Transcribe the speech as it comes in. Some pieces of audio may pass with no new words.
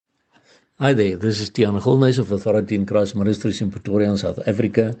Hi there, this is Tiaan Gilnys of Authority in Christ Ministries in Pretoria, South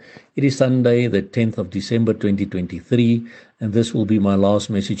Africa. It is Sunday, the 10th of December 2023, and this will be my last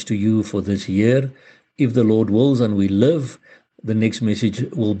message to you for this year. If the Lord wills and we live, the next message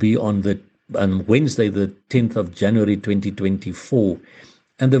will be on Wednesday, the 10th of January 2024.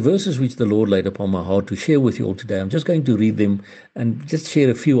 And the verses which the Lord laid upon my heart to share with you all today, I'm just going to read them and just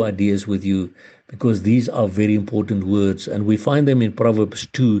share a few ideas with you, because these are very important words, and we find them in Proverbs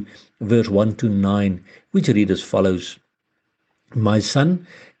 2, verse 1 to 9, which read as follows. My son,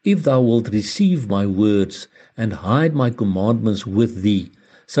 if thou wilt receive my words and hide my commandments with thee,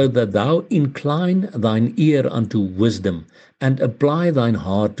 so that thou incline thine ear unto wisdom and apply thine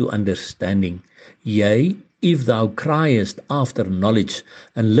heart to understanding, yea, if thou criest after knowledge,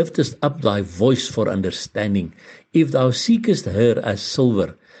 and liftest up thy voice for understanding, if thou seekest her as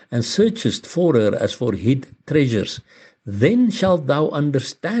silver, and searchest for her as for hid treasures, then shalt thou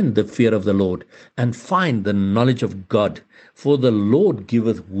understand the fear of the Lord, and find the knowledge of God. For the Lord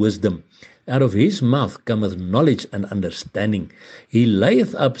giveth wisdom. Out of his mouth cometh knowledge and understanding. He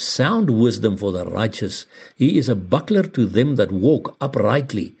layeth up sound wisdom for the righteous. He is a buckler to them that walk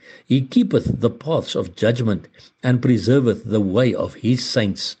uprightly. He keepeth the paths of judgment, and preserveth the way of his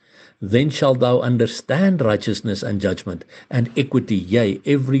saints. Then shalt thou understand righteousness and judgment, and equity, yea,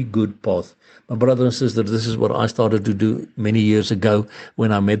 every good path. My brother and sister, this is what I started to do many years ago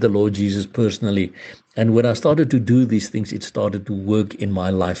when I met the Lord Jesus personally. And when I started to do these things, it started to work in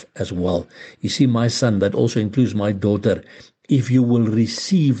my life as well. You see, my son, that also includes my daughter, if you will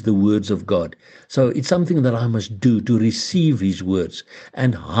receive the words of God. So it's something that I must do, to receive his words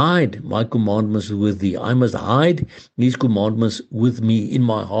and hide my commandments with thee. I must hide his commandments with me in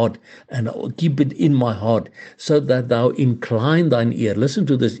my heart, and keep it in my heart, so that thou incline thine ear. Listen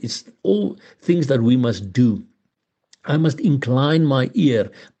to this. It's all things that we must do. I must incline my ear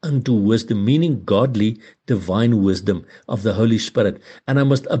unto wisdom, meaning godly, divine wisdom of the Holy Spirit. And I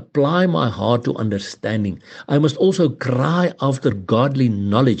must apply my heart to understanding. I must also cry after godly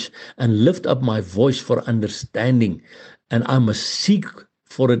knowledge and lift up my voice for understanding. And I must seek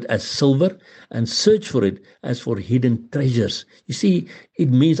for it as silver and search for it as for hidden treasures. You see, it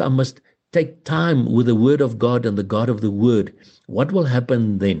means I must take time with the word of God and the God of the word. What will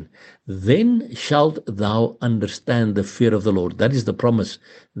happen then? Then shalt thou understand the fear of the Lord. That is the promise.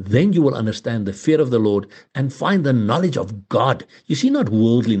 Then you will understand the fear of the Lord and find the knowledge of God. You see, not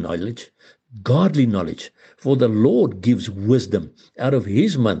worldly knowledge, godly knowledge. For the Lord gives wisdom. Out of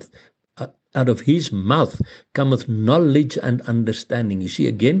his mouth cometh knowledge and understanding. You see,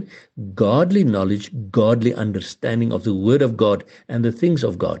 again, godly knowledge, godly understanding of the word of God and the things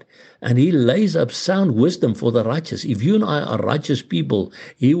of God. And he lays up sound wisdom for the righteous. If you and I are righteous people,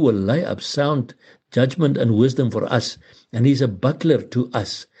 he will lay up sound judgment and wisdom for us. And he's a buckler to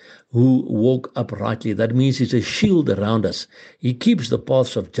us who walk uprightly. That means he's a shield around us. He keeps the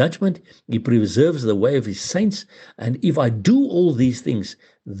paths of judgment. He preserves the way of his saints. And if I do all these things,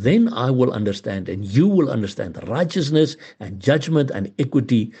 then I will understand, and you will understand righteousness and judgment and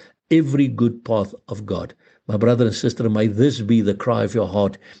equity, every good path of God. My brother and sister, may this be the cry of your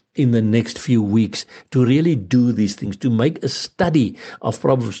heart in the next few weeks, to really do these things, to make a study of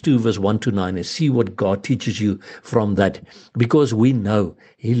Proverbs 2 verse 1 to 9 and see what God teaches you from that, because we know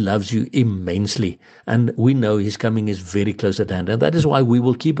he loves you immensely, and we know his coming is very close at hand. And that is why we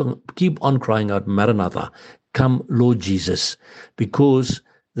will keep on crying out, Maranatha, come Lord Jesus, because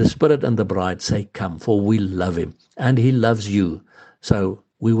the Spirit and the bride say, come, for we love him and he loves you. So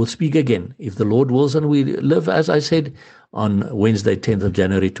we will speak again, if the Lord wills and we live, as I said, on Wednesday, 10th of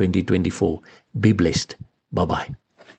January, 2024. Be blessed. Bye-bye.